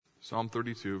Psalm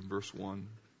 32, verse 1.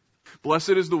 Blessed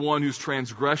is the one whose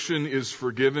transgression is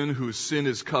forgiven, whose sin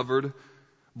is covered.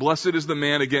 Blessed is the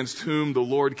man against whom the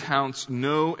Lord counts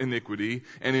no iniquity,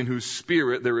 and in whose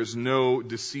spirit there is no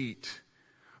deceit.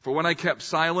 For when I kept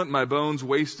silent, my bones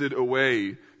wasted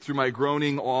away through my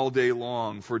groaning all day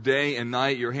long. For day and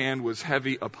night your hand was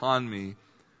heavy upon me.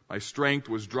 My strength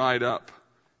was dried up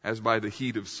as by the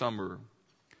heat of summer.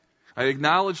 I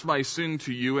acknowledged my sin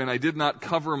to you, and I did not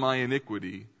cover my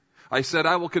iniquity. I said,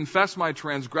 I will confess my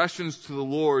transgressions to the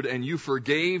Lord, and you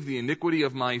forgave the iniquity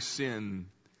of my sin.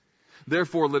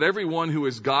 Therefore, let everyone who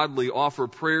is godly offer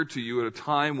prayer to you at a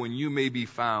time when you may be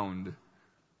found.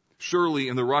 Surely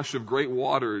in the rush of great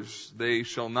waters they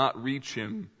shall not reach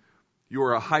him. You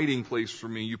are a hiding place for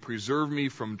me. You preserve me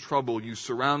from trouble. You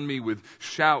surround me with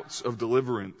shouts of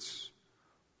deliverance.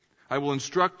 I will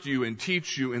instruct you and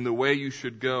teach you in the way you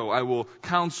should go. I will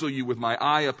counsel you with my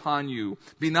eye upon you.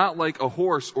 Be not like a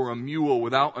horse or a mule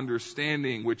without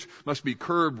understanding, which must be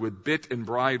curbed with bit and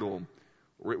bridle,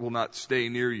 or it will not stay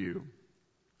near you.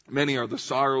 Many are the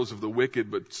sorrows of the wicked,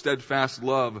 but steadfast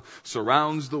love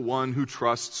surrounds the one who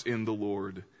trusts in the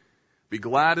Lord. Be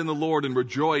glad in the Lord and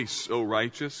rejoice, O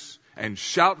righteous, and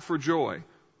shout for joy,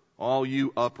 all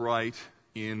you upright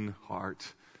in heart.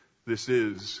 This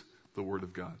is the word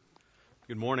of God.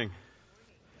 Good morning.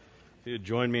 If you'd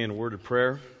join me in a word of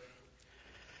prayer.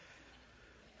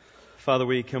 Father,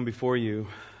 we come before you,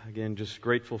 again, just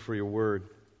grateful for your word.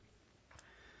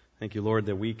 Thank you, Lord,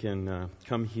 that we can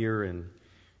come here and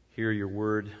hear your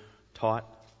word taught,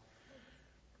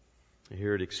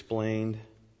 hear it explained,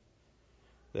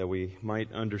 that we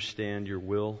might understand your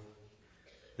will,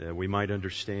 that we might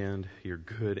understand your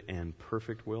good and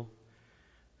perfect will.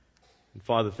 And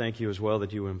Father, thank you as well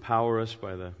that you empower us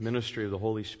by the ministry of the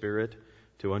Holy Spirit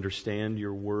to understand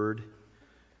your word.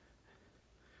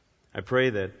 I pray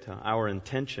that our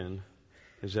intention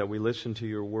is that we listen to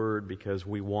your word because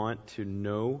we want to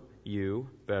know you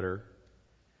better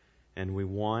and we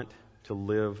want to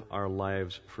live our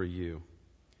lives for you.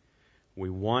 We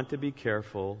want to be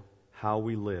careful how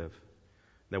we live,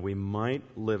 that we might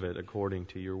live it according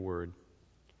to your word.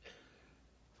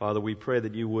 Father, we pray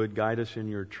that you would guide us in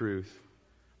your truth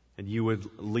and you would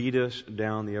lead us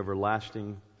down the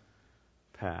everlasting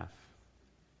path.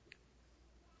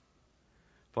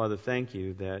 Father, thank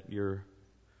you that your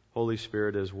Holy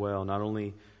Spirit as well not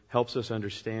only helps us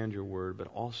understand your word, but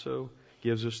also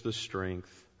gives us the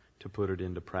strength to put it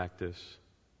into practice.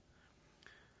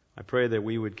 I pray that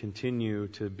we would continue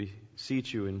to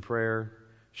beseech you in prayer,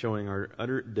 showing our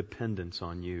utter dependence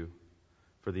on you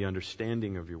for the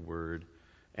understanding of your word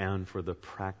and for the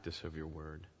practice of your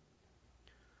word.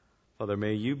 Father,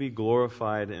 may you be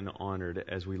glorified and honored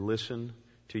as we listen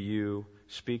to you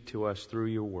speak to us through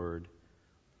your word.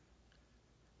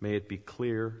 May it be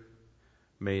clear,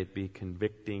 may it be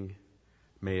convicting,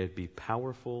 may it be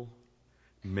powerful,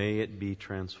 may it be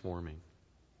transforming.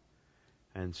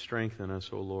 And strengthen us,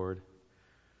 O Lord,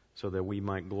 so that we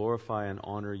might glorify and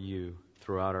honor you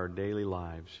throughout our daily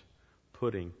lives,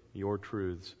 putting your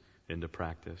truths into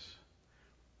practice.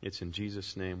 It's in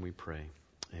Jesus' name we pray.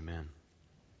 Amen.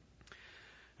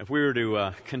 If we were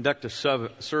to conduct a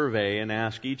survey and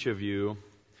ask each of you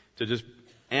to just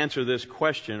answer this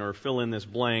question or fill in this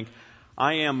blank,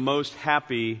 I am most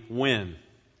happy when.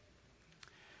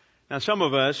 Now, some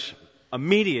of us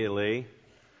immediately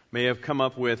may have come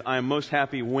up with, I am most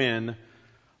happy when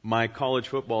my college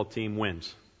football team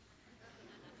wins.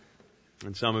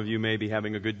 And some of you may be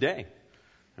having a good day,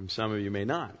 and some of you may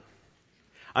not.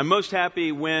 I'm most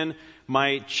happy when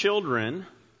my children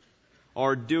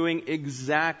are doing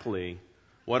exactly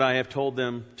what I have told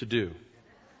them to do,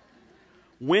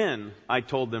 when I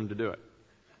told them to do it.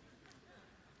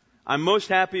 I'm most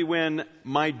happy when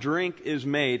my drink is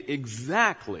made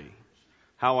exactly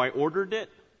how I ordered it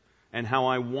and how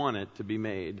I want it to be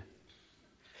made.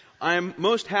 I'm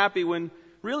most happy when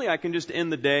really I can just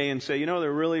end the day and say,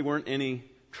 there really weren't any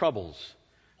troubles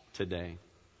today.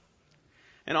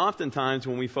 And oftentimes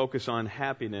when we focus on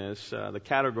happiness, the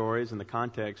categories and the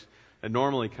context that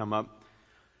normally come up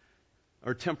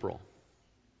are temporal.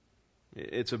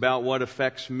 It's about what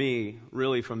affects me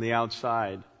really from the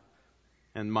outside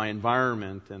and my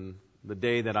environment and the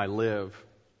day that I live.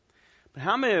 But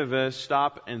how many of us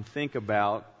stop and think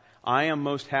about, I am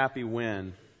most happy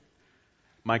when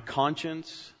my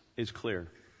conscience is clear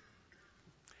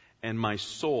and my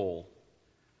soul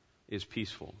is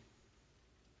peaceful?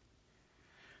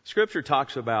 Scripture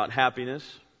talks about happiness,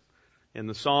 and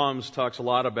the Psalms talks a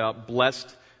lot about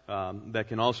blessed, that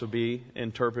can also be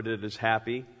interpreted as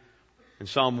happy. In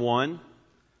Psalm 1, the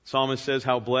psalmist says,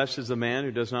 how blessed is the man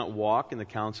who does not walk in the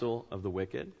counsel of the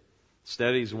wicked,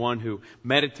 Instead, he's one who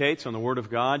meditates on the Word of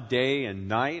God day and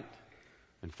night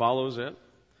and follows it.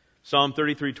 Psalm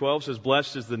 33:12 says,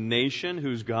 "Blessed is the nation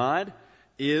whose God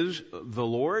is the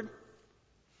Lord."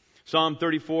 Psalm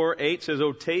 34:8 says,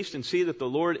 "O taste and see that the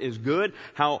Lord is good.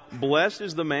 How blessed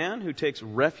is the man who takes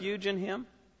refuge in Him."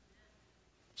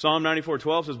 Psalm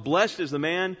 94:12 says, "Blessed is the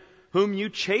man whom you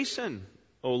chasten,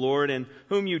 O Lord, and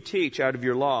whom you teach out of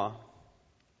your law."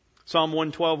 Psalm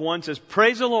 112:1 says,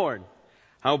 "Praise the Lord.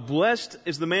 How blessed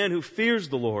is the man who fears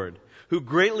the Lord, who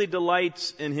greatly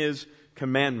delights in His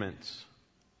commandments."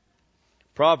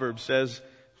 Proverbs says,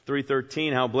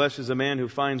 3:13, "How blessed is the man who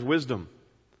finds wisdom,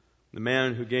 the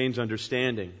man who gains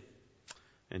understanding."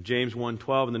 And James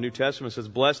 1:12 in the New Testament says,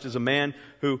 "Blessed is a man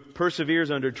who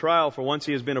perseveres under trial, for once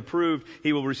he has been approved,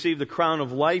 he will receive the crown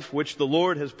of life which the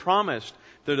Lord has promised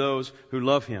to those who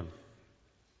love Him."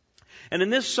 And in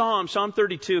this psalm, Psalm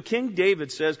 32, King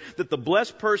David says that the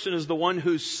blessed person is the one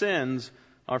whose sins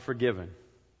are forgiven.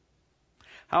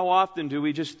 How often do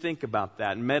we just think about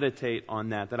that and meditate on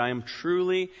that I am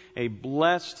truly a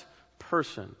blessed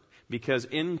person because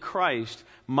in Christ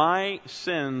my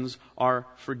sins are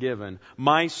forgiven.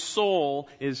 My soul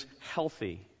is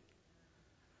healthy.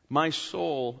 My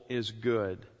soul is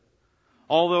good.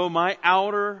 Although my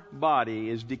outer body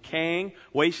is decaying,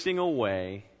 wasting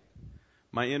away,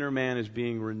 my inner man is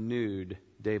being renewed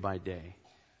day by day.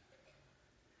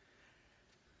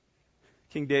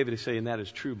 King David is saying that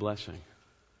is true blessing.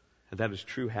 And that is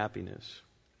true happiness.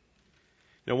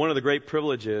 You know, one of the great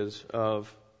privileges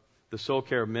of the soul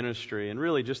care ministry, and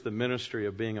really just the ministry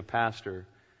of being a pastor,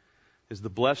 is the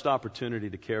blessed opportunity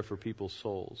to care for people's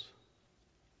souls.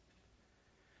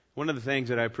 One of the things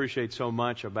that I appreciate so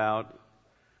much about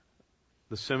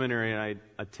the seminary I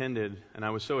attended, and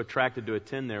I was so attracted to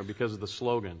attend there because of the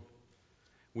slogan,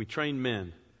 "We train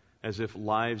men as if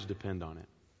lives depend on it."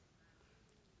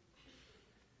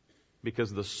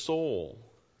 Because the soul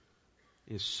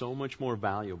is so much more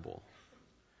valuable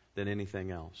than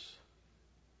anything else.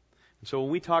 And so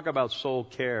when we talk about soul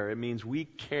care, it means we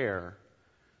care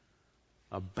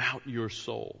about your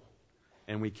soul.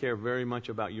 And we care very much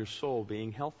about your soul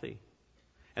being healthy.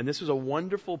 And this is a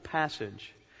wonderful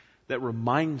passage that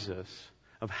reminds us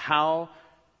of how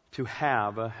to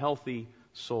have a healthy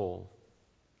soul.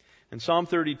 In Psalm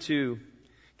 32,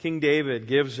 King David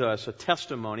gives us a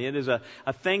testimony. It is a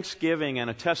thanksgiving and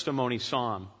a testimony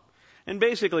psalm. And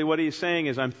basically what he's saying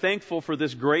is, I'm thankful for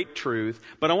this great truth,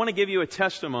 but I want to give you a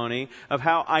testimony of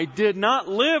how I did not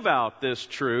live out this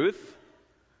truth,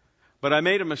 but I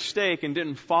made a mistake and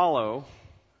didn't follow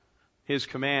His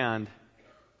command.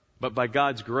 But by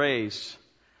God's grace,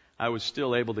 I was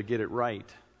still able to get it right.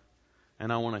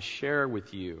 And I want to share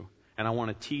with you, and I want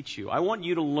to teach you. I want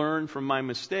you to learn from my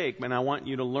mistake, and I want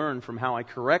you to learn from how I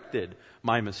corrected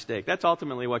my mistake. That's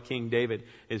ultimately what King David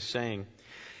is saying.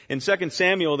 In 2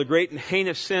 Samuel, the great and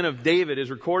heinous sin of David is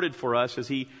recorded for us as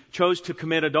he chose to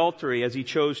commit adultery, as he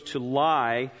chose to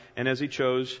lie, and as he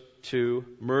chose to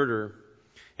murder.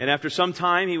 And after some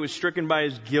time, he was stricken by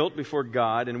his guilt before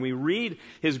God. And we read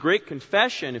his great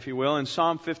confession, if you will, in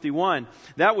Psalm 51.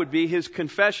 That would be his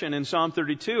confession in Psalm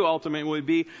 32. Ultimately would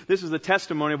be, this is the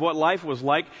testimony of what life was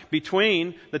like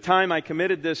between the time I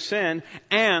committed this sin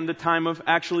and the time of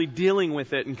actually dealing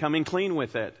with it and coming clean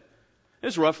with it. It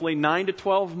was roughly 9 to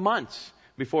 12 months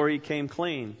before he came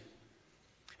clean.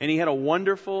 And he had a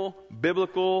wonderful,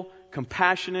 biblical,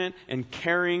 compassionate, and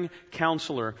caring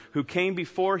counselor who came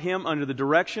before him under the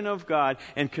direction of God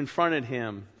and confronted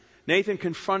him. Nathan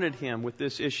confronted him with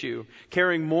this issue,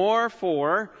 caring more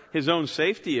for his own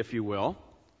safety, if you will,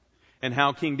 and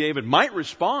how King David might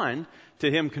respond to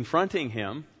him confronting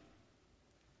him,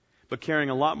 but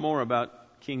caring a lot more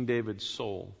about King David's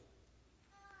soul.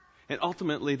 And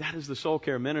ultimately, that is the soul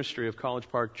care ministry of College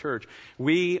Park Church.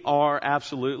 We are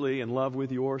absolutely in love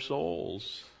with your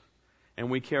souls. And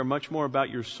we care much more about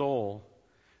your soul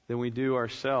than we do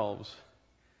ourselves.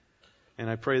 And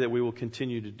I pray that we will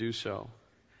continue to do so.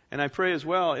 And I pray as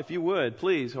well, if you would,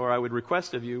 please, or I would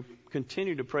request of you,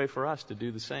 continue to pray for us to do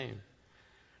the same.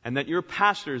 And that your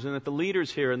pastors and that the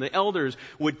leaders here and the elders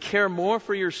would care more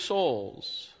for your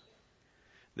souls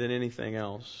than anything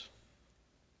else.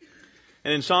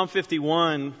 And in Psalm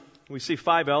 51, we see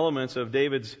 5 elements of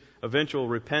David's eventual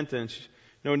repentance.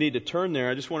 No need to turn there.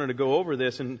 I just wanted to go over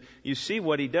this. And you see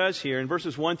what he does here. In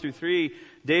verses 1 through 3,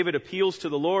 David appeals to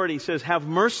the Lord. He says, "Have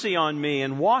mercy on me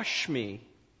and wash me."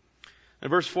 In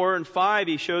verse 4 and 5,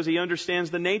 he shows he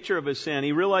understands the nature of his sin.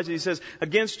 He realizes, he says,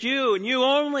 "Against you and you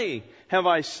only have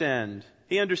I sinned."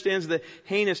 He understands the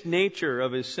heinous nature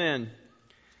of his sin.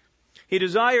 He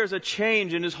desires a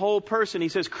change in his whole person. He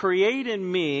says, "Create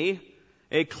in me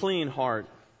a clean heart."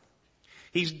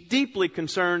 He's deeply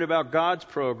concerned about God's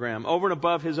program over and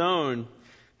above his own.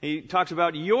 He talks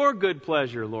about your good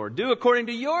pleasure, Lord. Do according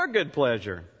to your good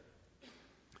pleasure.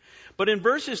 But in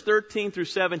verses 13 through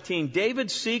 17,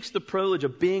 David seeks the privilege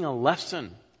of being a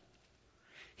lesson.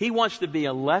 He wants to be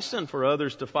a lesson for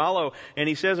others to follow. And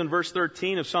he says in verse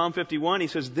 13 of Psalm 51, he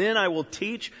says, "Then I will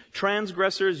teach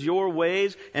transgressors your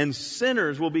ways, and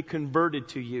sinners will be converted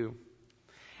to you."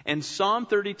 And Psalm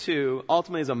 32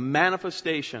 ultimately is a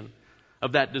manifestation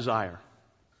of that desire.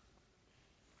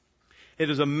 It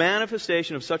is a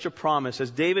manifestation of such a promise as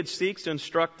David seeks to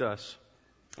instruct us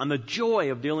on the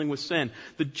joy of dealing with sin,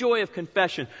 the joy of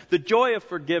confession, the joy of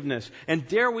forgiveness, and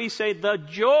dare we say the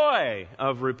joy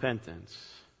of repentance.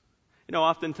 You know,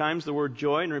 oftentimes the word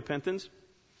joy and repentance,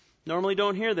 normally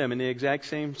don't hear them in the exact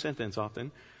same sentence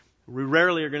often. We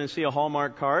rarely are going to see a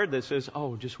Hallmark card that says,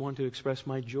 "Oh, just want to express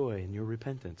my joy in your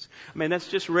repentance." I mean, that's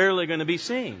just rarely going to be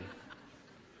seen.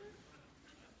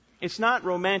 It's not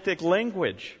romantic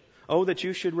language. "Oh, that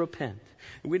you should repent."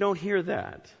 We don't hear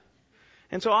that.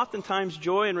 And so oftentimes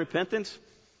joy and repentance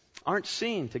aren't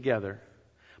seen together.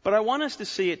 But I want us to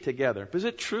see it together because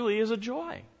it truly is a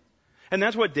joy. And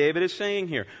that's what David is saying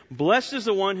here. "Blessed is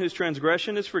the one whose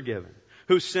transgression is forgiven,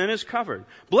 whose sin is covered.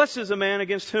 Blessed is the man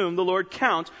against whom the Lord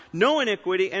counts no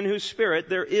iniquity, and whose spirit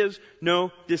there is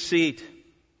no deceit."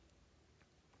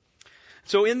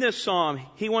 So in this psalm,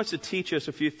 he wants to teach us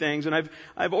a few things, and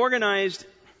I've organized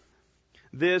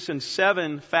this in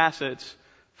 7 facets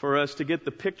for us to get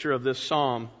the picture of this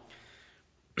psalm.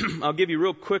 I'll give you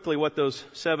real quickly what those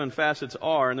 7 facets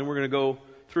are, and then we're going to go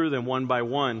through them one by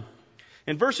one.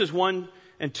 In verses 1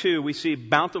 and 2, we see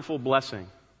bountiful blessing.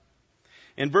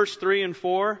 In verse 3 and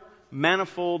 4,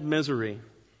 manifold misery.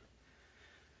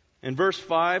 In verse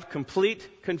 5,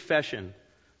 complete confession.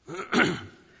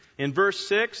 In verse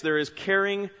 6, there is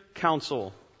caring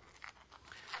counsel.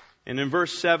 And in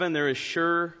verse 7, there is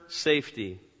sure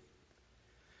safety.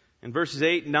 In verses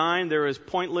 8 and 9, there is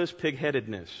pointless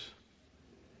pig-headedness.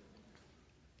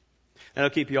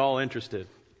 That'll keep you all interested.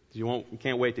 You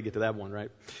can't wait to get to that one, right?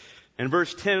 In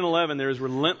verse 10 and 11, there is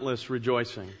relentless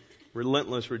rejoicing.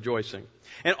 Relentless rejoicing.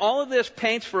 And all of this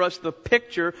paints for us the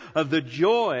picture of the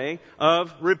joy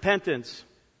of repentance.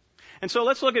 And so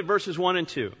let's look at verses 1 and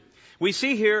 2. We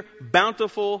see here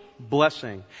bountiful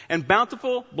blessing. And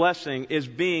bountiful blessing is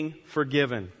being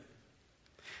forgiven.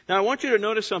 Now I want you to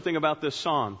notice something about this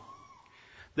psalm.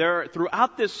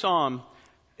 Throughout this psalm,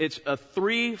 it's a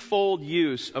 3-fold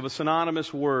use of a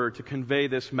synonymous word to convey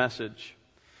this message.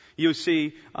 You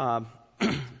see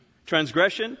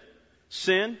transgression,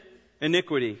 sin,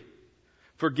 iniquity.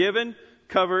 Forgiven,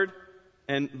 covered,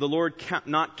 and the Lord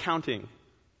not counting.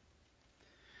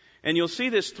 And you'll see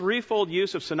this 3-fold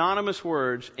use of synonymous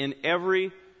words in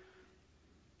every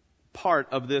part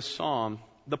of this psalm.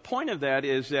 The point of that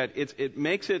is that it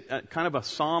makes it kind of a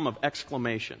psalm of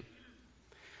exclamation.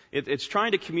 It's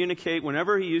trying to communicate,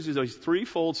 whenever he uses those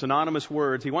 3-fold synonymous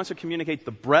words, he wants to communicate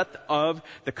the breadth of,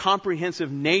 the comprehensive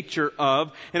nature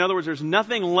of. In other words, there's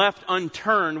nothing left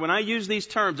unturned. When I use these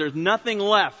terms, there's nothing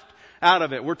left out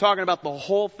of it. We're talking about the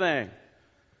whole thing.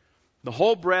 The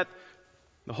whole breadth,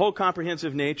 the whole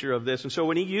comprehensive nature of this. And so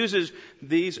when he uses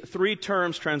these 3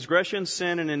 terms, transgression,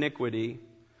 sin, and iniquity,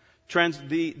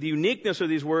 the uniqueness of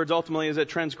these words ultimately is that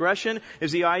transgression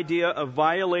is the idea of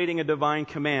violating a divine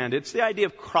command. It's the idea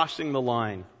of crossing the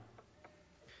line.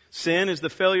 Sin is the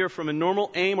failure from a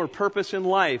normal aim or purpose in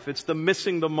life. It's the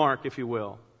missing the mark, if you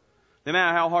will. No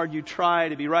matter how hard you try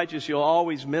to be righteous, you'll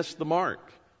always miss the mark.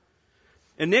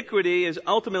 Iniquity is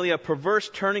ultimately a perverse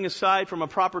turning aside from a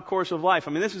proper course of life.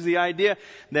 I mean, this is the idea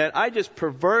that I just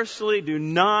perversely do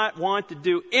not want to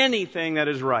do anything that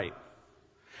is right.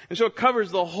 And so it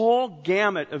covers the whole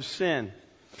gamut of sin.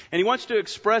 And he wants to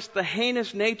express the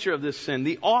heinous nature of this sin,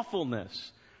 the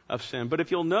awfulness of sin. But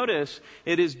if you'll notice,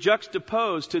 it is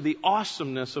juxtaposed to the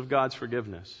awesomeness of God's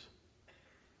forgiveness.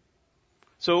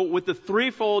 So with the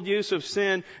 3-fold use of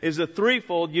sin is the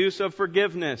 3-fold use of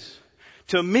forgiveness.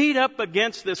 To meet up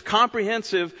against this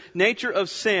comprehensive nature of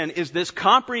sin is this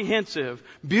comprehensive,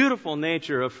 beautiful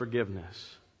nature of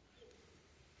forgiveness.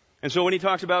 And so when he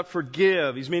talks about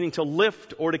forgive, he's meaning to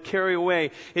lift or to carry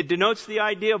away. It denotes the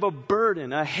idea of a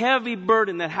burden, a heavy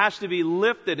burden that has to be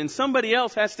lifted, and somebody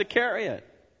else has to carry it.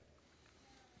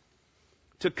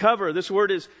 To cover, this word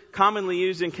is commonly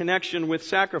used in connection with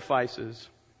sacrifices.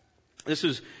 This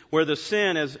is where the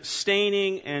sin as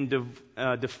staining and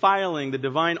defiling the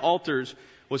divine altars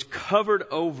was covered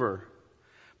over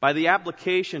by the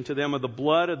application to them of the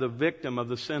blood of the victim of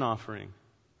the sin offering.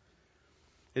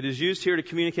 It is used here to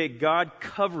communicate God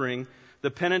covering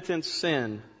the penitent's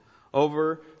sin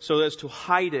over so as to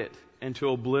hide it and to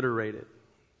obliterate it.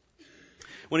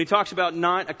 When he talks about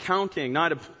not accounting,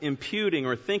 not imputing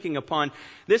or thinking upon,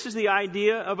 this is the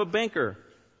idea of a banker.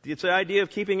 It's the idea of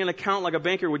keeping an account like a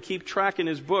banker would keep track in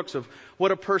his books of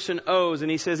what a person owes.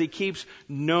 And he says he keeps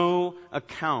no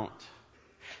account.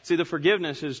 See, the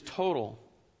forgiveness is total.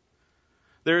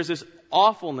 There is this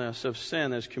awfulness of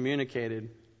sin that's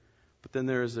communicated, but then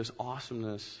there is this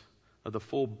awesomeness of the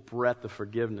full breadth of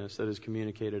forgiveness that is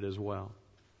communicated as well.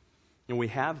 And we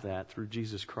have that through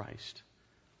Jesus Christ.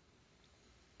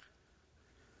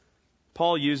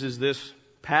 Paul uses this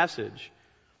passage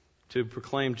to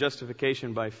proclaim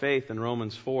justification by faith in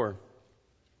Romans 4.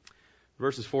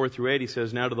 Verses 4 through 8, he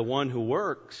says, "Now to the one who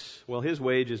works, well, his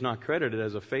wage is not credited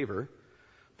as a favor,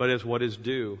 but as what is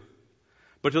due.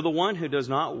 But to the one who does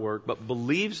not work, but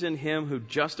believes in him who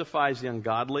justifies the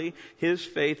ungodly, his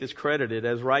faith is credited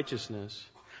as righteousness.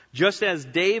 Just as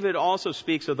David also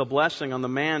speaks of the blessing on the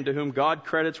man to whom God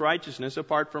credits righteousness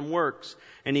apart from works."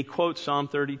 And he quotes Psalm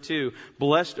 32,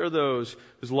 "Blessed are those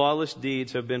whose lawless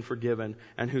deeds have been forgiven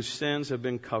and whose sins have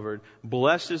been covered.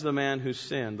 Blessed is the man whose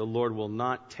sin the Lord will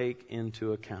not take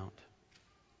into account."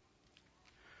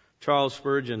 Charles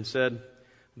Spurgeon said,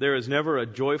 "There is never a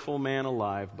joyful man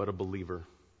alive but a believer."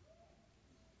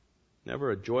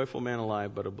 Never a joyful man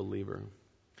alive but a believer.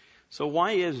 So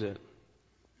why is it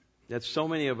that so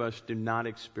many of us do not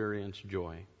experience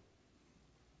joy?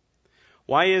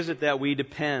 Why is it that we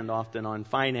depend often on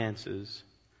finances,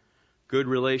 good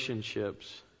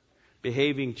relationships,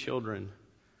 behaving children,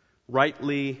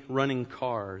 rightly running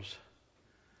cars,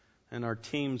 and our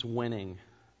teams winning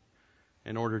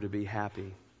in order to be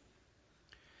happy?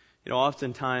 You know,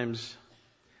 oftentimes,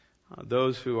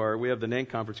 we have the NANC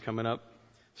conference coming up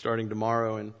starting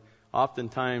tomorrow, and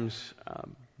oftentimes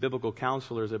biblical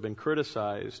counselors have been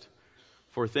criticized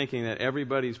for thinking that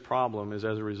everybody's problem is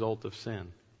as a result of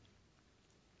sin.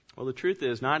 Well, the truth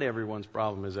is, not everyone's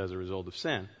problem is as a result of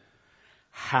sin.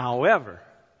 However,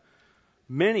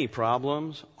 many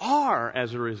problems are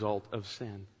as a result of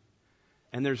sin.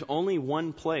 And there's only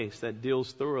one place that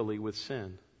deals thoroughly with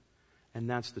sin, and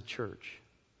that's the church.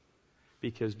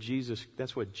 Because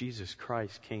that's what Jesus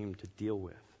Christ came to deal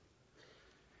with.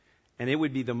 And it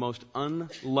would be the most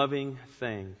unloving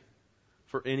thing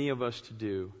for any of us to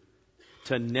do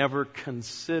to never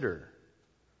consider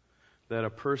that a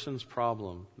person's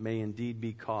problem may indeed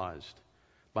be caused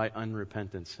by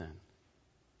unrepentant sin.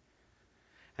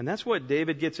 And that's what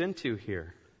David gets into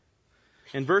here.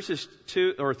 In verses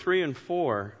 3 and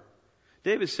 4,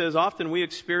 David says often we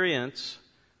experience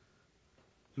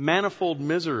manifold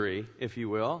misery, if you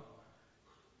will,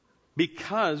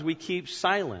 because we keep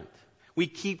silent. We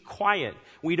keep quiet.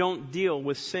 We don't deal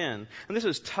with sin. And this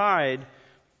is tied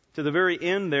to the very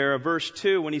end there of verse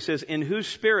 2 when he says, "In whose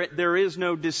spirit there is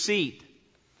no deceit."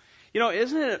 You know,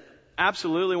 isn't it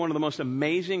absolutely one of the most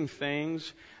amazing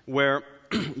things where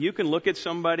you can look at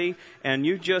somebody and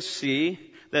you just see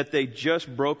that they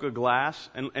just broke a glass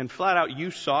and flat out you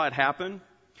saw it happen?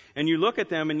 And you look at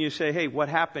them and you say, "Hey, what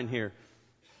happened here?"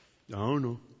 "I don't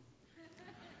know."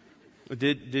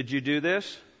 Did you do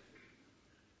this?"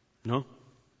 "No."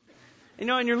 You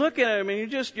know, and you're looking at them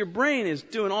and your brain is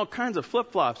doing all kinds of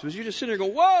flip-flops because you're just sitting there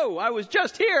going, "Whoa, I was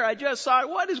just here. I just saw it.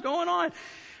 What is going on?"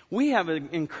 We have an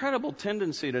incredible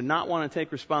tendency to not want to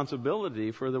take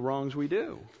responsibility for the wrongs we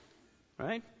do,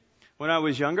 right? When I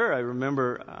was younger, I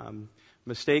remember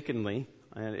mistakenly,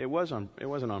 and it wasn't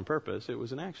on purpose, it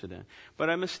was an accident, but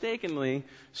I mistakenly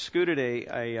scooted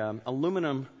a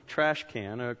aluminum trash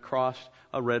can across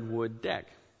a redwood deck.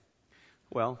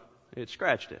 Well, it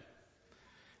scratched it.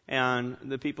 And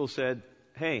the people said,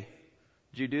 "Hey,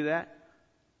 did you do that?"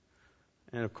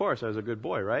 And of course, I was a good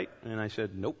boy, right? And I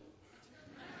said, "Nope."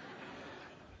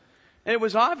 And it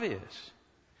was obvious.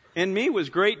 In me was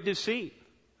great deceit.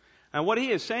 And what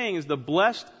he is saying is the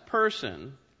blessed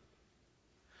person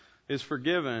is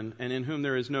forgiven and in whom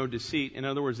there is no deceit. In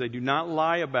other words, they do not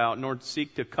lie about nor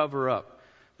seek to cover up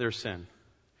their sin,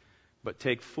 but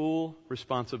take full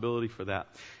responsibility for that.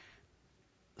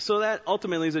 So that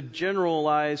ultimately is a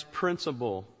generalized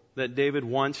principle that David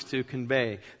wants to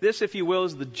convey. This, if you will,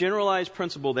 is the generalized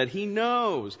principle that he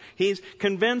knows, he's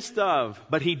convinced of,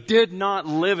 but he did not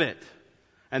live it.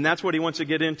 And that's what he wants to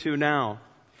get into now.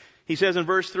 He says in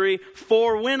verse 3,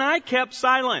 "For when I kept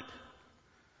silent,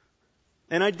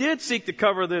 and I did seek to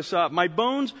cover this up, my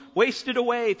bones wasted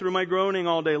away through my groaning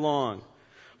all day long.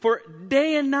 For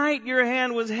day and night your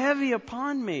hand was heavy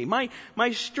upon me.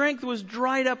 My strength was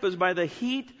dried up as by the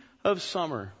heat of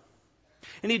summer."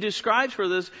 And he describes for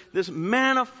this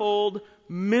manifold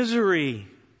misery.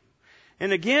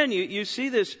 And again, you see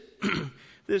this,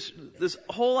 this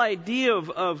whole idea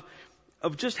of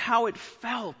just how it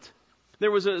felt. There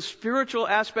was a spiritual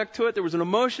aspect to it. There was an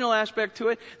emotional aspect to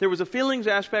it. There was a feelings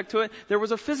aspect to it. There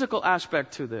was a physical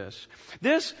aspect to this.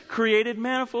 This created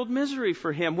manifold misery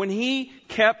for him when he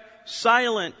kept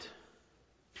silent.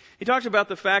 He talks about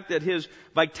the fact that his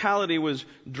vitality was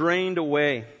drained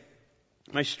away.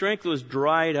 My strength was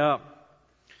dried up.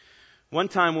 One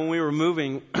time when we were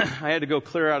moving, I had to go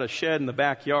clear out a shed in the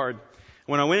backyard.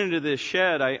 When I went into this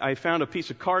shed, I found a piece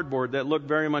of cardboard that looked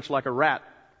very much like a rat.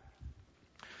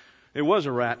 It was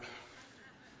a rat.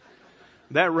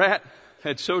 That rat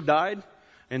had so died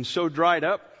and so dried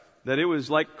up that it was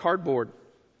like cardboard.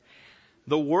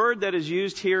 The word that is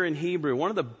used here in Hebrew, one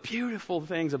of the beautiful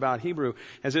things about Hebrew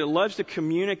is it loves to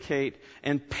communicate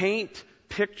and paint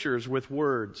pictures with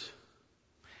words.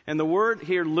 And the word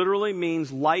here literally means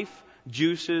life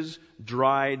juices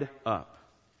dried up.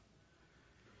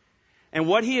 And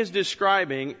what he is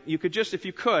describing, you could just, if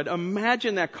you could,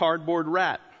 imagine that cardboard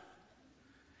rat.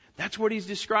 That's what he's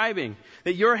describing.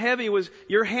 That your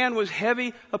hand was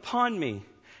heavy upon me.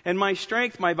 And my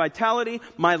strength, my vitality,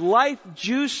 my life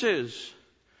juices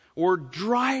were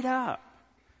dried up.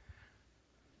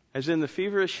 As in the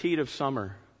feverish heat of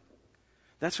summer.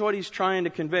 That's what he's trying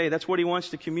to convey. That's what he wants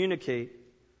to communicate.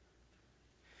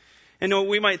 And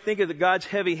we might think of the God's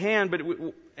heavy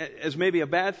hand as maybe a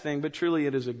bad thing, but truly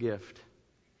it is a gift.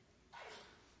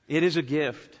 It is a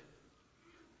gift.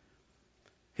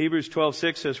 Hebrews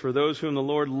 12:6 says, "For those whom the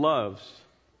Lord loves,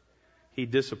 He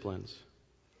disciplines,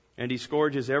 and He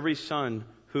scourges every son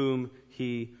whom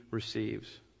He receives."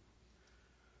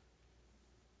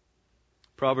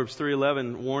 Proverbs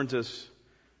 3:11 warns us,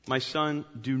 "My son,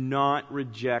 do not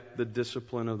reject the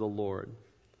discipline of the Lord,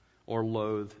 or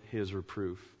loathe His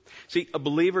reproof." See, a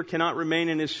believer cannot remain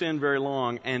in his sin very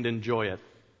long and enjoy it.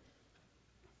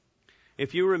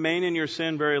 If you remain in your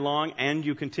sin very long and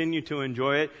you continue to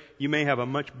enjoy it, you may have a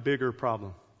much bigger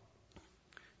problem.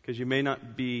 Because you may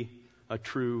not be a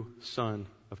true son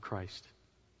of Christ.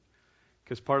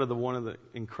 Because part of one of the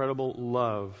incredible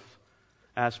love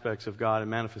aspects of God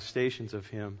and manifestations of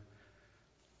Him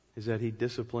is that He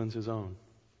disciplines His own.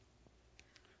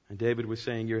 And David was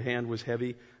saying, "Your hand was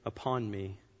heavy upon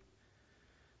me,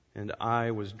 and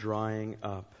I was drying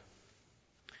up."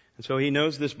 And so he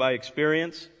knows this by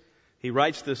experience. He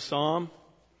writes this psalm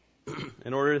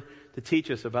in order to teach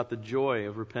us about the joy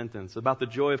of repentance, about the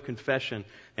joy of confession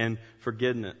and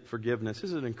forgiveness.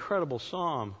 This is an incredible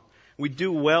psalm. We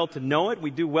do well to know it. We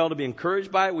do well to be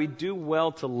encouraged by it. We do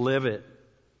well to live it.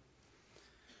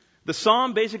 The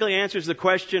psalm basically answers the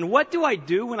question, what do I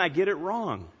do when I get it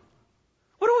wrong?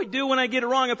 What do I do when I get it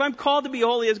wrong? If I'm called to be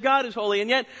holy as God is holy, and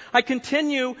yet I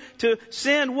continue to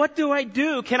sin, what do I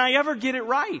do? Can I ever get it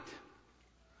right?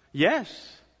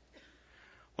 Yes.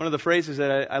 One of the phrases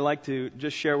that I like to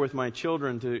just share with my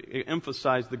children to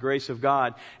emphasize the grace of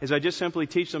God is I just simply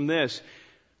teach them this.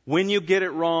 When you get it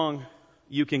wrong,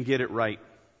 you can get it right.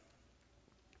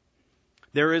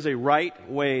 There is a right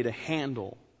way to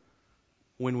handle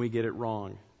when we get it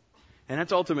wrong. And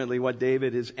that's ultimately what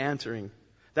David is answering.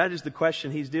 That is the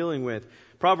question he's dealing with.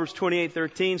 Proverbs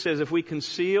 28:13 says, if we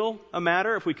conceal a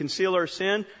matter, if we conceal our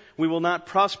sin, we will not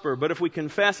prosper. But if we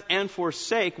confess and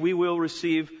forsake, we will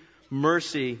receive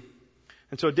mercy.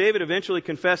 And so David eventually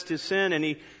confessed his sin, and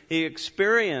he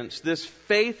experienced this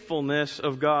faithfulness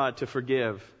of God to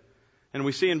forgive. And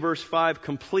we see in verse 5,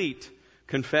 complete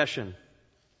confession.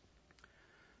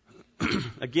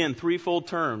 Again, threefold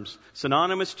terms,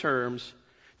 synonymous terms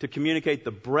to communicate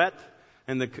the breadth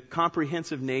and the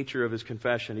comprehensive nature of his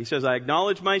confession. He says, I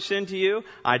acknowledge my sin to you.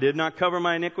 I did not cover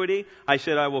my iniquity. I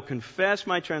said, I will confess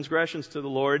my transgressions to the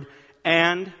Lord.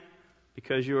 And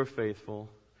because you are faithful,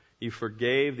 you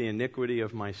forgave the iniquity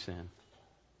of my sin.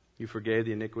 You forgave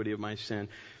the iniquity of my sin.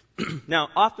 Now,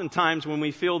 oftentimes when we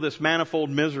feel this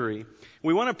manifold misery,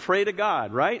 we want to pray to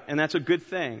God, right? And that's a good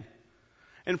thing.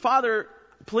 And Father,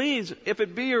 please, if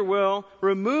it be your will,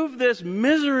 remove this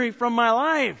misery from my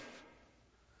life.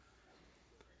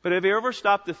 But have you ever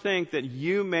stopped to think that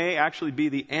you may actually be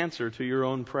the answer to your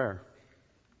own prayer?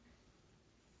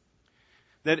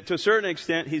 That to a certain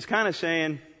extent, he's kind of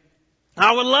saying,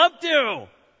 I would love to.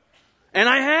 And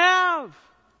I have.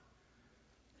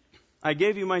 I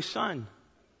gave you my son.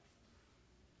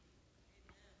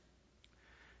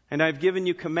 And I've given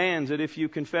you commands that if you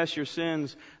confess your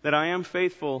sins, that I am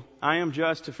faithful, I am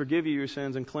just to forgive you your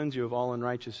sins and cleanse you of all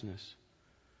unrighteousness.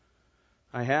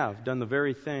 I have done the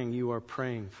very thing you are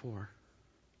praying for.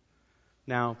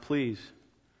 Now, please,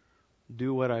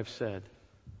 do what I've said.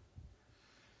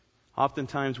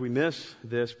 Oftentimes we miss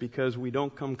this because we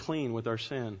don't come clean with our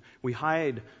sin. We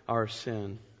hide our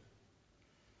sin.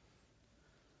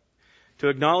 To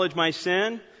acknowledge my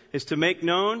sin is to make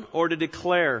known or to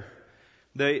declare.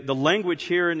 The language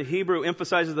here in Hebrew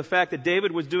emphasizes the fact that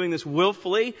David was doing this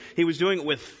willfully. He was doing it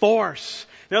with force.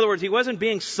 In other words, he wasn't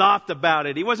being soft about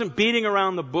it. He wasn't beating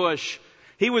around the bush.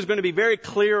 He was going to be very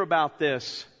clear about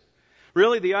this.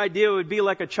 Really, the idea would be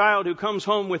like a child who comes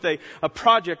home with a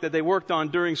project that they worked on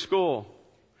during school.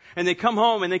 And they come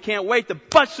home and they can't wait to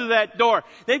bust through that door.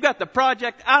 They've got the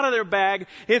project out of their bag.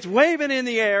 It's waving in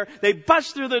the air. They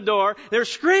bust through the door. They're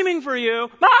screaming for you.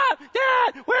 Mom,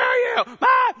 Dad, where are you?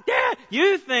 Mom, Dad.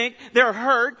 You think they're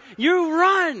hurt. You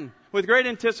run with great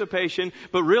anticipation.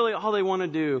 But really all they want to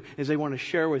do is they want to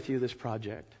share with you this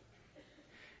project.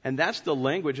 And that's the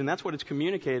language, and that's what it's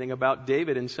communicating about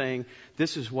David and saying,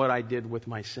 this is what I did with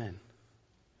my sin.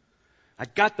 I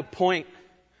got the point.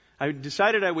 I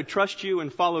decided I would trust you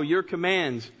and follow your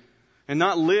commands and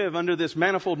not live under this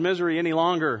manifold misery any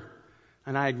longer.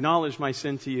 And I acknowledged my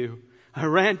sin to you. I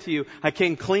ran to you. I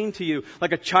came clean to you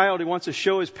like a child who wants to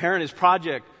show his parent his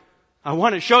project. I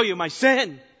want to show you my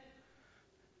sin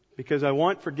because I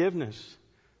want forgiveness,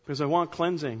 because I want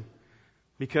cleansing,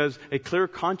 because a clear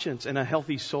conscience and a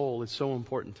healthy soul is so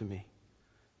important to me.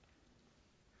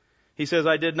 He says,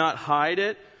 I did not hide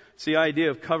it. It's the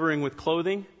idea of covering with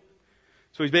clothing.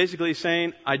 So he's basically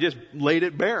saying, I just laid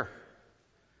it bare.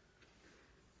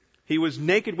 He was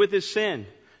naked with his sin.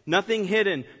 Nothing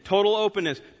hidden. Total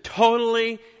openness.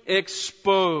 Totally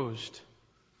exposed.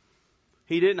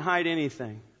 He didn't hide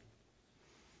anything.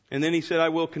 And then he said, I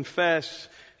will confess.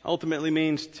 Ultimately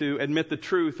means to admit the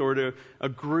truth or to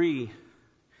agree.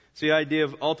 It's the idea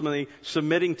of ultimately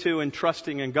submitting to and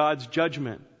trusting in God's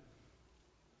judgment.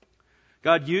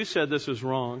 God, you said this was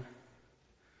wrong.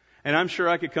 And I'm sure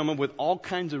I could come up with all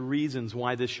kinds of reasons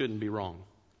why this shouldn't be wrong.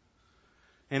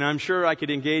 And I'm sure I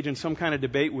could engage in some kind of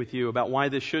debate with you about why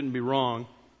this shouldn't be wrong.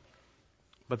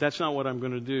 But that's not what I'm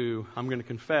going to do. I'm going to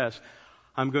confess.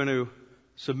 I'm going to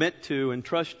submit to and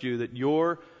trust you that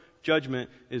your judgment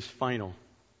is final.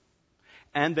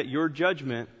 And that your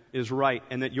judgment is right.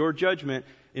 And that your judgment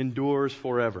endures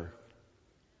forever.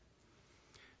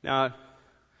 Now,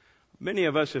 many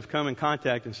of us have come in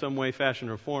contact in some way, fashion,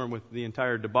 or form with the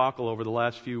entire debacle over the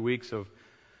last few weeks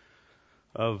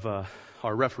of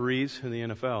our referees in the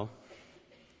NFL.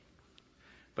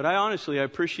 But I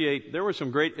appreciate there were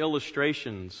some great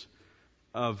illustrations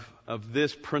of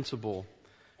this principle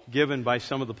given by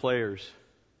some of the players.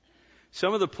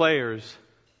 Some of the players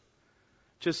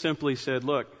just simply said,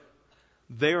 look,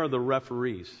 they are the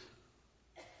referees.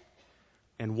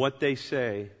 And what they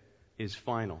say is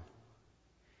final.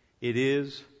 It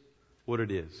is what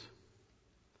it is.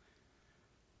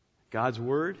 God's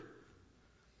Word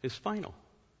is final.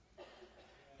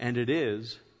 And it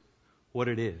is what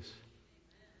it is.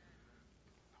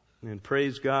 And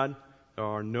praise God, there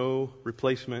are no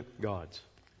replacement gods.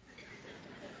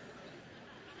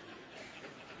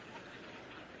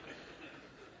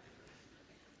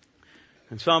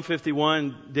 In Psalm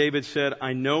 51, David said,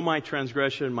 I know my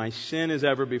transgression, my sin is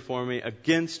ever before me.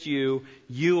 Against you,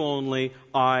 you only,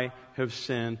 I have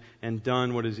sinned and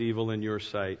done what is evil in your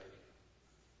sight.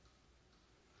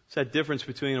 It's that difference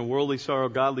between a worldly sorrow,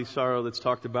 godly sorrow that's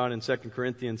talked about in 2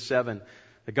 Corinthians 7.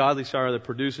 The godly sorrow that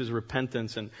produces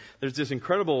repentance. And there's this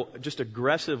incredible, just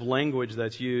aggressive language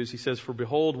that's used. He says, for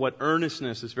behold, what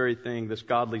earnestness this very thing, this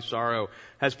godly sorrow,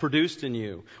 has produced in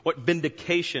you. What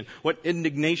vindication, what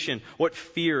indignation, what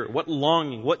fear, what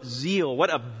longing, what zeal, what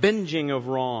avenging of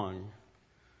wrong.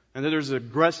 And then there's the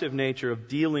aggressive nature of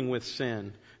dealing with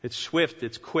sin. It's swift,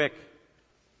 it's quick,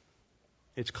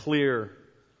 it's clear,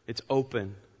 it's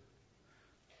open,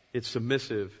 it's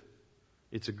submissive,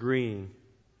 it's agreeing.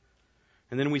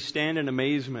 And then we stand in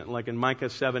amazement, like in Micah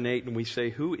 7:8, and we say,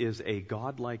 who is a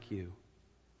God like you,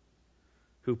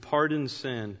 who pardons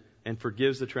sin and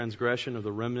forgives the transgression of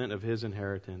the remnant of his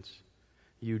inheritance?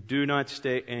 You do not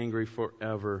stay angry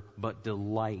forever, but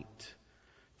delight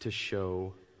to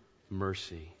show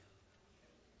mercy.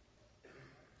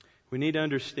 We need to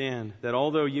understand that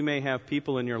although you may have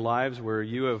people in your lives where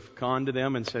you have gone to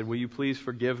them and said, will you please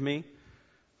forgive me?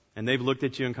 And they've looked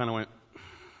at you and kind of went,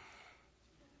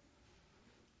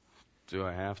 do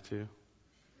I have to?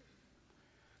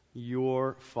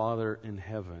 Your Father in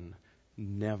heaven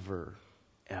never,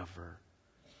 ever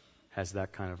has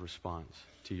that kind of response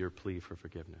to your plea for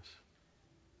forgiveness.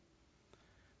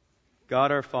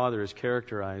 God our Father is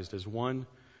characterized as one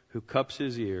who cups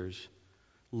his ears,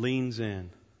 leans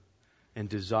in, and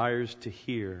desires to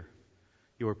hear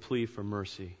your plea for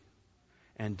mercy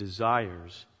and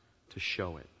desires to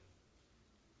show it.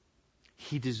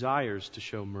 He desires to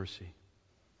show mercy.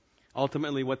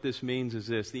 Ultimately, what this means is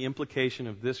this. The implication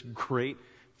of this great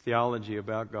theology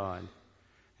about God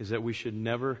is that we should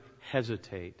never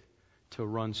hesitate to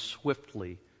run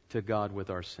swiftly to God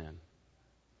with our sin.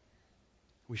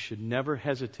 We should never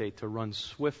hesitate to run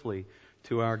swiftly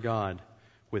to our God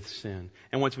with sin.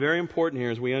 And what's very important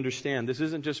here is we understand this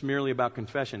isn't just merely about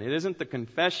confession. It isn't the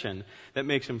confession that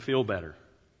makes him feel better.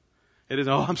 It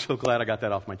isn't, oh, I'm so glad I got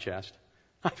that off my chest.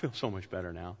 I feel so much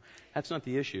better now. That's not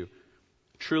the issue.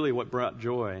 Truly what brought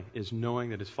joy is knowing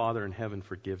that his Father in heaven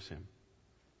forgives him.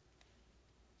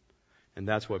 And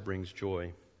that's what brings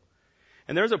joy.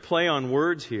 And there's a play on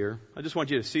words here. I just want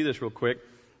you to see this real quick.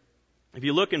 If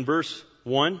you look in verse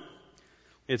 1,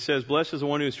 it says, blessed is the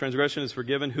one whose transgression is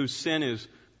forgiven, whose sin is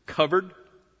covered.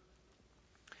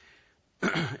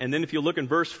 And then if you look in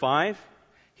verse 5,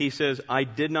 he says, I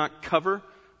did not cover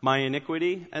my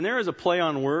iniquity. And there is a play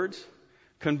on words,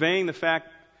 conveying the fact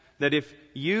that if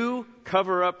you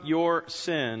cover up your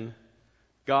sin,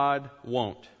 God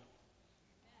won't.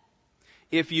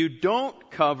 If you don't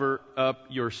cover up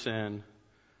your sin,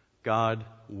 God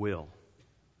will.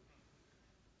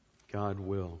 God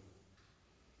will.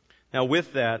 Now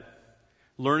with that,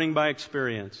 learning by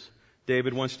experience,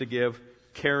 David wants to give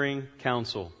caring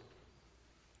counsel.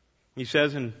 He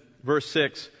says in verse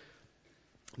 6,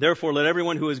 therefore let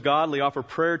everyone who is godly offer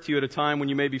prayer to you at a time when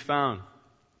you may be found.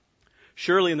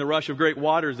 Surely in the rush of great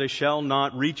waters they shall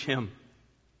not reach him.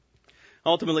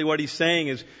 Ultimately what he's saying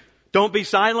is, don't be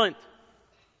silent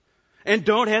and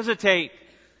don't hesitate.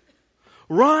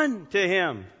 Run to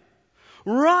him.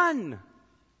 Run!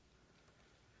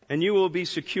 And you will be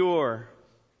secure.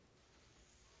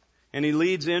 And he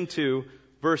leads into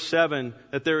verse 7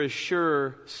 that there is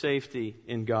sure safety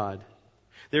in God.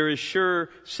 There is sure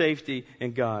safety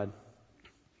in God.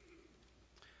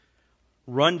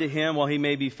 Run to him while he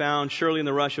may be found. Surely in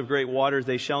the rush of great waters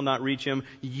they shall not reach him.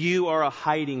 You are a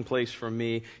hiding place for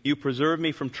me. You preserve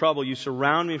me from trouble. You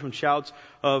surround me from shouts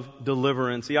of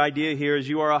deliverance. The idea here is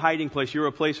you are a hiding place. You're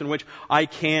a place in which I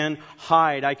can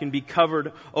hide. I can be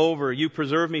covered over. You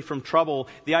preserve me from trouble.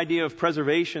 The idea of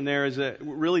preservation there is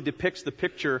really depicts the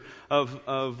picture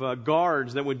of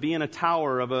guards that would be in a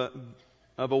tower of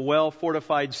a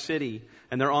well-fortified city,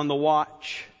 and they're on the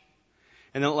watch.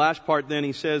 And then the last part then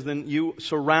he says, then you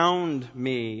surround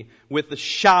me with the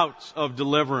shouts of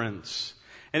deliverance.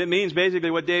 And it means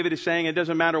basically what David is saying, it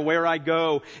doesn't matter where I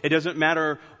go, it doesn't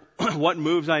matter what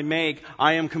moves I make,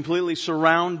 I am completely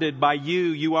surrounded by you.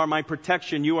 You are my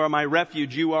protection, you are my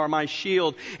refuge, you are my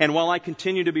shield. And while I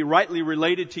continue to be rightly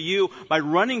related to you by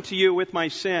running to you with my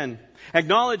sin,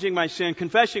 acknowledging my sin,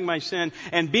 confessing my sin,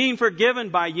 and being forgiven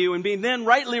by you, and being then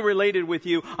rightly related with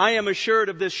you, I am assured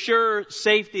of this sure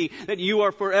safety that you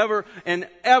are forever and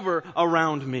ever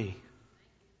around me.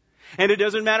 And it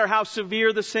doesn't matter how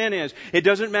severe the sin is. It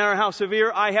doesn't matter how severe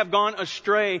I have gone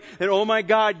astray. That, oh my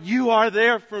God, you are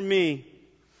there for me.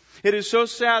 It is so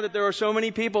sad that there are so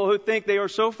many people who think they are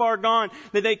so far gone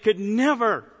that they could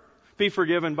never be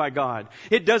forgiven by God.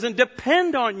 It doesn't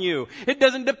depend on you. It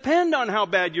doesn't depend on how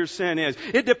bad your sin is.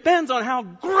 It depends on how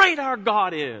great our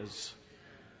God is.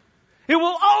 It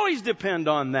will always depend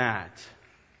on that.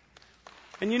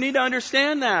 And you need to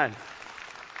understand that.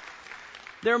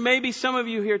 There may be some of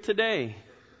you here today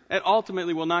that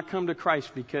ultimately will not come to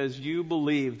Christ because you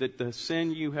believe that the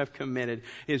sin you have committed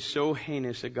is so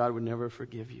heinous that God would never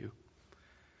forgive you.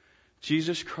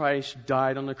 Jesus Christ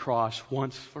died on the cross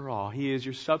once for all. He is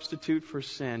your substitute for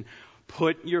sin.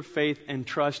 Put your faith and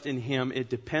trust in Him. It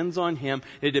depends on Him.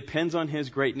 It depends on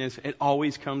His greatness. It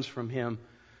always comes from Him.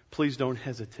 Please don't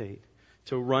hesitate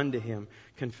to run to Him.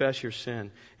 Confess your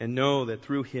sin and know that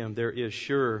through Him there is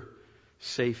sure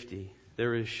safety.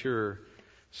 There is sure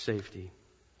safety.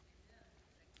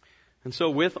 And so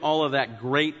with all of that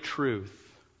great truth,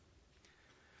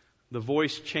 the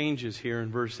voice changes here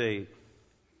in verse 8.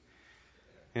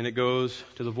 And it goes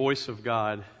to the voice of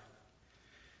God.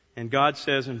 And God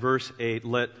says in verse 8,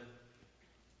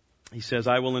 He says,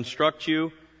 I will instruct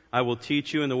you, I will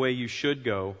teach you in the way you should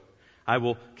go. I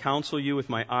will counsel you with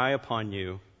my eye upon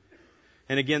you.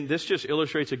 And again, this just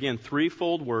illustrates again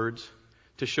threefold words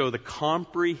to show the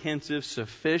comprehensive,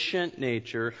 sufficient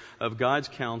nature of God's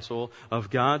counsel, of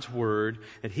God's word,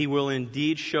 that He will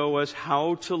indeed show us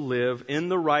how to live in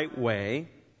the right way.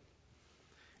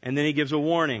 And then He gives a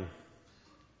warning.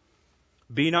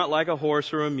 Be not like a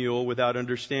horse or a mule without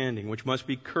understanding, which must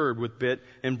be curbed with bit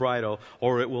and bridle,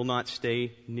 or it will not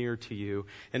stay near to you.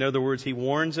 In other words, He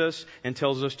warns us and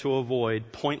tells us to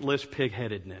avoid pointless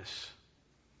pig-headedness.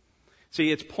 See,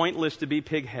 it's pointless to be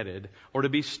pig-headed or to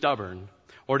be stubborn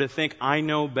or to think I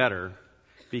know better,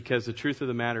 because the truth of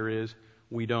the matter is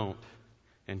we don't,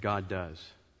 and God does.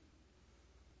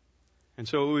 And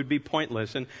so it would be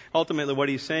pointless. And ultimately what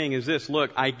he's saying is this: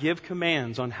 look, I give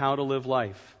commands on how to live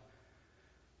life.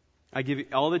 I give you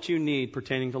all that you need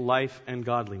pertaining to life and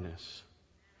godliness.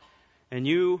 And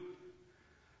you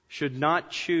should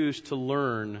not choose to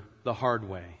learn the hard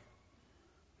way.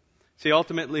 See,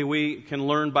 ultimately we can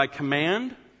learn by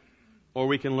command, or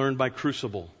we can learn by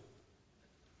crucible.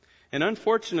 And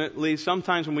unfortunately,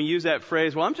 sometimes when we use that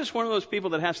phrase, well, I'm just one of those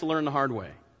people that has to learn the hard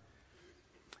way.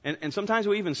 And sometimes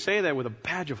we even say that with a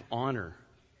badge of honor.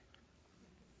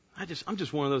 I'm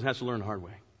just one of those that has to learn the hard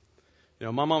way. You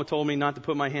know, my mama told me not to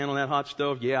put my hand on that hot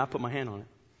stove. Yeah, I put my hand on it.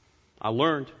 I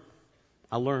learned.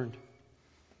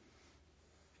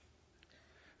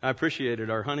 I appreciated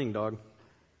our hunting dog.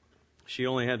 She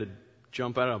only had to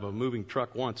jump out of a moving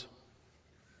truck once.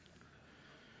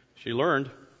 She learned.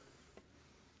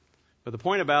 But the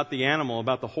point about the animal,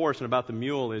 about the horse, and about the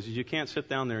mule is you can't sit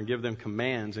down there and give them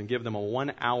commands and give them a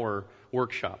 1-hour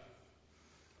workshop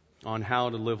on how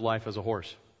to live life as a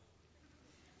horse.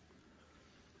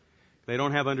 They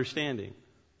don't have understanding.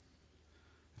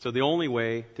 So the only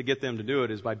way to get them to do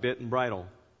it is by bit and bridle.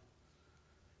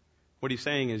 What he's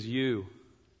saying is you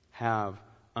have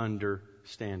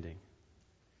understanding.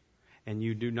 And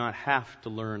you do not have to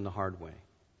learn the hard way.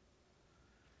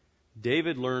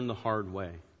 David learned the hard way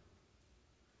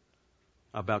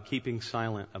about keeping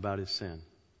silent about his sin.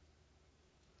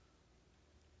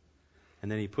 And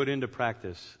then he put into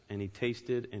practice, and he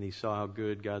tasted and he saw how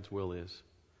good God's will is.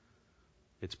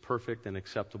 It's perfect and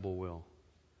acceptable will.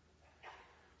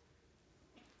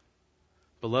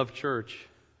 Beloved church,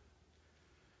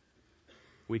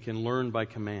 we can learn by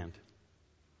command.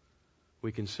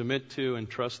 We can submit to and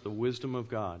trust the wisdom of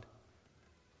God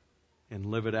and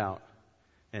live it out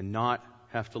and not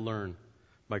have to learn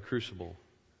by crucible.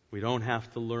 We don't have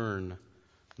to learn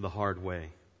the hard way.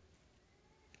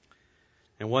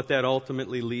 And what that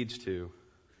ultimately leads to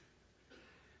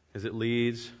is it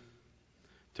leads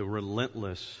to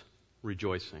relentless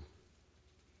rejoicing.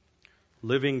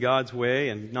 Living God's way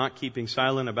and not keeping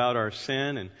silent about our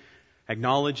sin and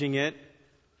acknowledging it,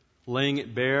 laying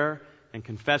it bare and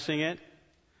confessing it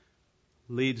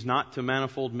leads not to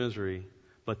manifold misery,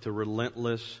 but to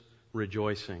relentless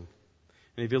rejoicing.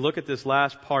 And if you look at this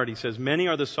last part, he says, many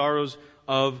are the sorrows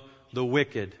of the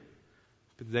wicked,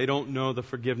 but they don't know the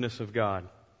forgiveness of God.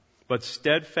 But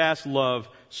steadfast love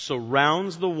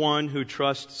surrounds the one who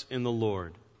trusts in the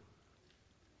Lord.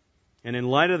 And in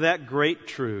light of that great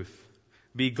truth,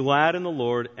 be glad in the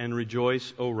Lord and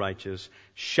rejoice, O righteous.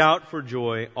 Shout for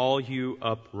joy, all you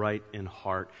upright in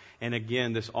heart. And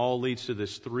again, this all leads to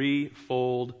this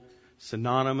threefold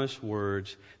synonymous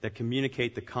words that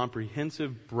communicate the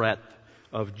comprehensive breadth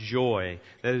of joy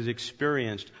that is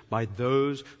experienced by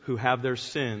those who have their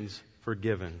sins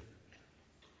forgiven.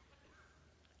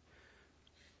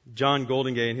 John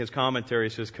Goldingay in his commentary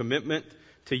says, commitment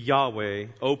to Yahweh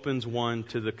opens one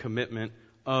to the commitment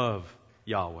of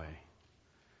Yahweh,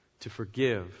 to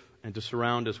forgive and to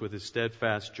surround us with His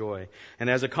steadfast joy. And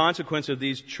as a consequence of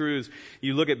these truths,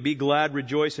 you look at be glad,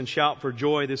 rejoice, and shout for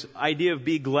joy. This idea of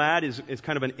be glad is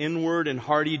kind of an inward and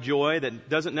hearty joy that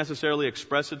doesn't necessarily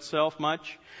express itself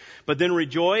much. But then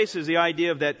rejoice is the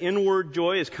idea of that inward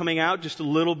joy is coming out just a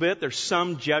little bit. There's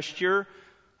some gesture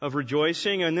of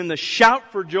rejoicing. And then the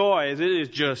shout for joy is it is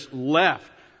just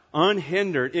left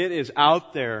unhindered. It is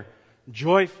out there,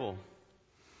 joyful.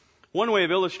 One way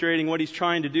of illustrating what he's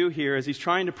trying to do here is he's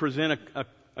trying to present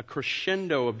a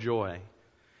crescendo of joy.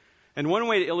 And one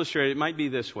way to illustrate it might be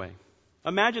this way.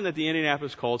 Imagine that the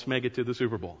Indianapolis Colts make it to the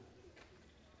Super Bowl.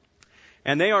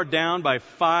 And they are down by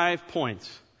 5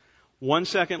 points. 1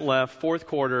 second left, fourth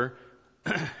quarter,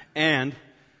 and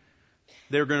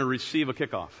they're going to receive a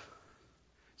kickoff.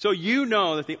 So you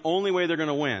know that the only way they're going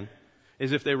to win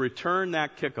is if they return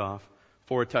that kickoff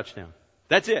for a touchdown.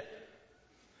 That's it.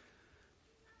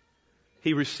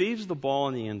 He receives the ball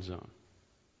in the end zone,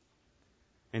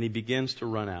 and he begins to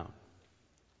run out.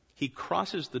 He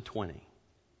crosses the 20,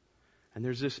 and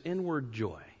there's this inward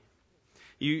joy.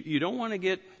 You don't want to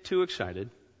get too excited,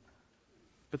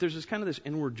 but there's this kind of this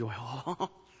inward joy.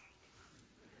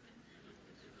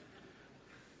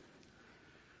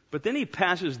 But then he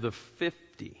passes the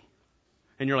 50,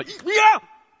 and you're like, yeah!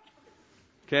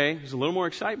 Okay, there's a little more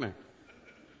excitement.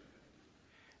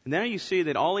 And now you see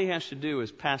that all he has to do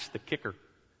is pass the kicker.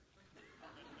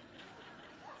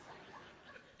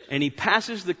 And he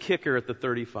passes the kicker at the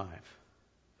 35.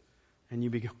 And you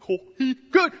begin, oh, he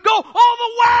could go all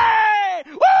the way!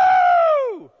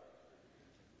 Woo!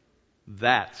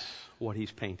 That's what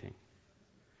he's painting.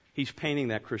 He's painting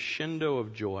that crescendo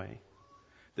of joy,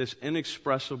 this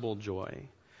inexpressible joy,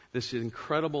 this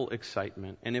incredible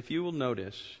excitement. And if you will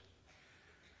notice,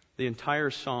 The entire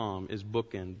psalm is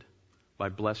bookended by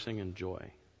blessing and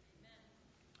joy.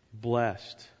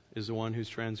 Blessed is the one whose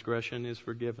transgression is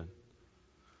forgiven.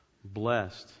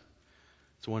 Blessed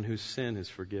is the one whose sin is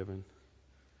forgiven.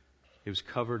 He was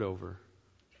covered over.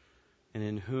 And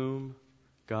in whom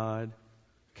God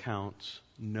counts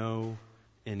no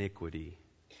iniquity,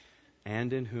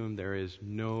 and in whom there is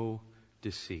no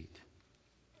deceit.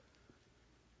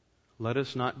 Let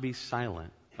us not be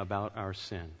silent about our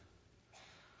sin,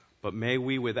 but may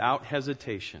we without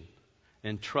hesitation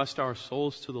entrust our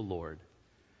souls to the Lord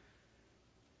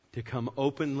to come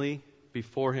openly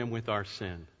before Him with our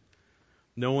sin,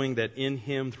 knowing that in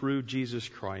Him, through Jesus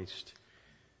Christ,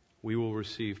 we will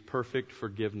receive perfect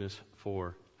forgiveness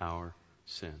for our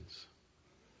sins.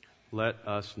 Let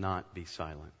us not be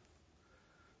silent.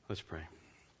 Let's pray.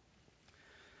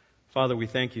 Father, we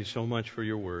thank you so much for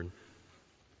your word.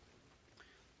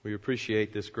 We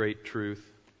appreciate this great truth.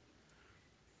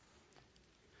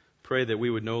 Pray that we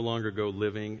would no longer go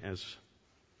living as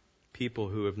people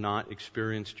who have not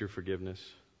experienced your forgiveness.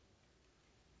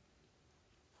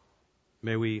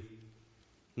 May we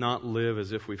not live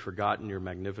as if we've forgotten your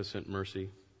magnificent mercy.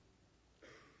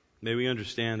 May we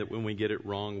understand that when we get it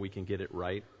wrong, we can get it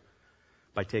right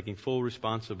by taking full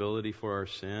responsibility for our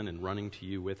sin and running to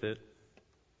you with it.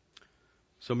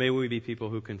 So may we be people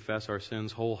who confess our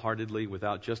sins wholeheartedly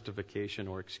without justification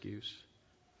or excuse.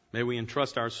 May we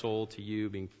entrust our soul to you,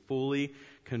 being fully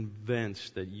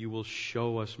convinced that you will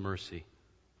show us mercy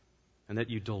and that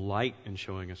you delight in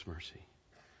showing us mercy.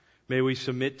 May we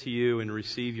submit to you and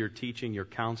receive your teaching, your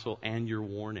counsel, and your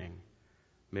warning.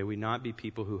 May we not be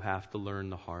people who have to learn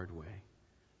the hard way.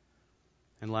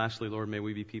 And lastly, Lord, may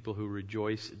we be people who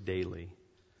rejoice daily.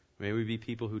 May we be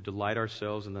people who delight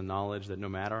ourselves in the knowledge that no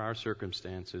matter our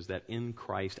circumstances, that in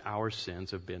Christ our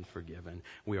sins have been forgiven.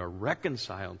 We are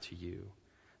reconciled to you,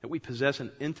 that we possess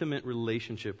an intimate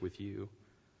relationship with you.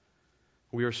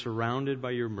 We are surrounded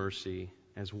by your mercy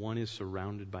as one is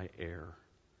surrounded by air.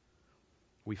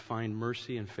 We find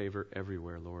mercy and favor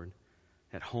everywhere, Lord,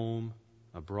 at home,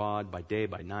 abroad, by day,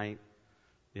 by night,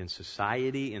 in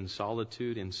society, in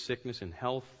solitude, in sickness, in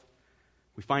health.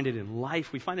 We find it in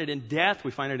life. We find it in death.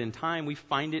 We find it in time. We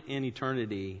find it in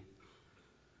eternity.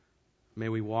 May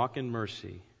we walk in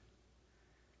mercy.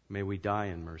 May we die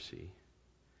in mercy.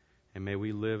 And may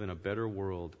we live in a better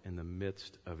world in the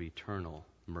midst of eternal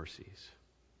mercies.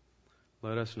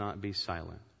 Let us not be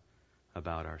silent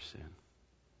about our sin.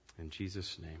 In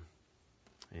Jesus'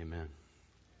 name, amen.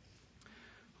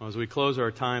 Well, as we close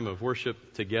our time of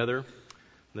worship together,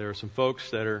 there are some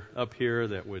folks that are up here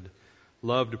that would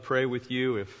love to pray with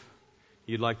you. If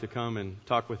you'd like to come and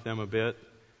talk with them a bit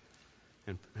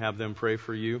and have them pray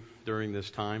for you during this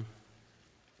time.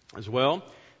 As well,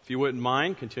 if you wouldn't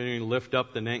mind continuing to lift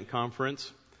up the NANC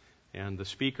conference and the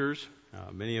speakers.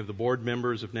 Many of the board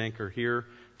members of NANC are here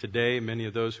today. Many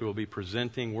of those who will be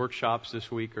presenting workshops this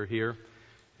week are here.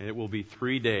 And it will be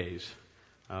 3 days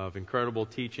of incredible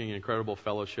teaching, incredible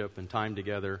fellowship, and time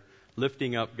together,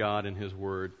 lifting up God and His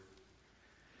Word.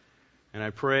 And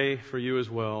I pray for you as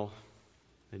well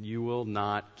that you will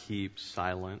not keep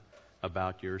silent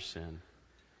about your sin,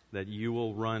 that you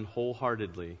will run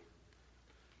wholeheartedly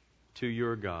to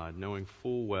your God, knowing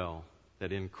full well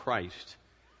that in Christ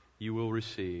you will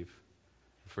receive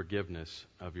forgiveness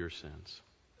of your sins.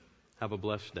 Have a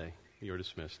blessed day. You are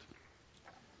dismissed.